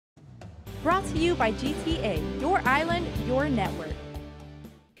Brought to you by GTA, your island, your network.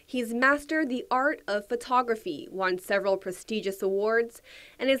 He's mastered the art of photography, won several prestigious awards,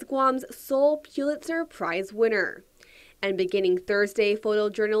 and is Guam's sole Pulitzer Prize winner. And beginning Thursday,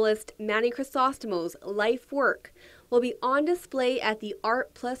 photojournalist Manny Crisostomo's life work will be on display at the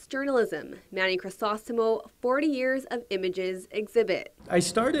Art Plus Journalism, Manny Crisostomo 40 Years of Images exhibit. I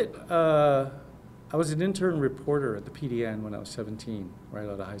started, I was an intern reporter at the PDN when I was 17, right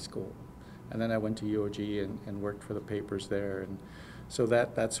out of high school. And then I went to UOG and worked for the papers there. And so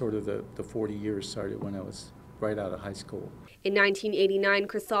that's sort of the 40 years started when I was right out of high school. In 1989,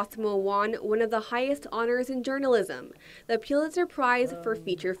 Crisostomo won one of the highest honors in journalism, the Pulitzer Prize for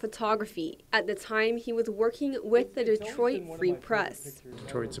feature photography. At the time, he was working with the Detroit Free Press.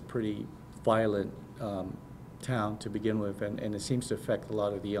 Detroit's a pretty violent town to begin with, and it seems to affect a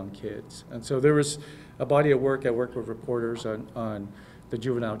lot of the young kids. And so there was a body of work. I worked with reporters on the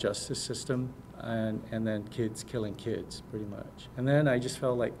juvenile justice system and then kids killing kids, pretty much. And then I just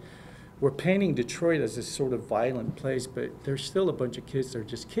felt like we're painting Detroit as this sort of violent place, but there's still a bunch of kids that are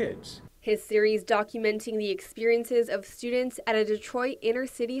just kids. His series documenting the experiences of students at a Detroit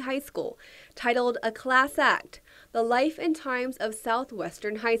inner-city high school, titled A Class Act, The Life and Times of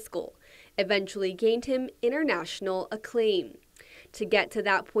Southwestern High School, eventually gained him international acclaim. To get to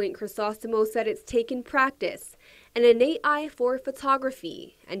that point, Crisostomo said it's taken practice, an innate eye for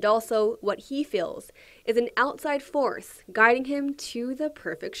photography, and also what he feels is an outside force guiding him to the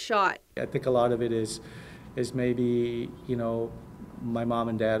perfect shot. I think a lot of it is maybe, you know, my mom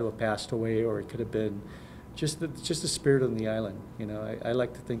and dad who have passed away, or it could have been just the spirit on the island. You know, I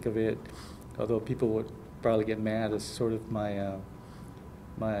like to think of it, although people would probably get mad, as sort of my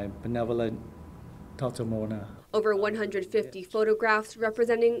benevolent tatamona. Over 150 photographs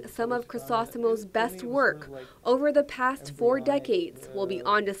representing some of Crisostomo's best work over the past 4 decades will be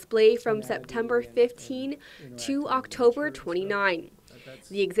on display from September 15 to October 29.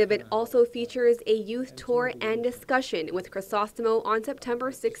 The exhibit also features a youth tour and discussion with Crisostomo on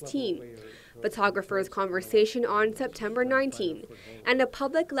September 16, photographers' conversation on September 19, and a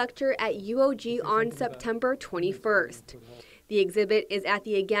public lecture at UOG on September 21st. The exhibit is at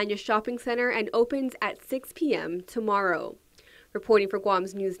the Agana Shopping Center and opens at 6 p.m. tomorrow. Reporting for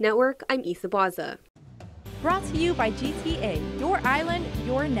Guam's News Network, I'm Isa Baza. Brought to you by GTA, your island,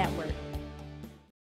 your network.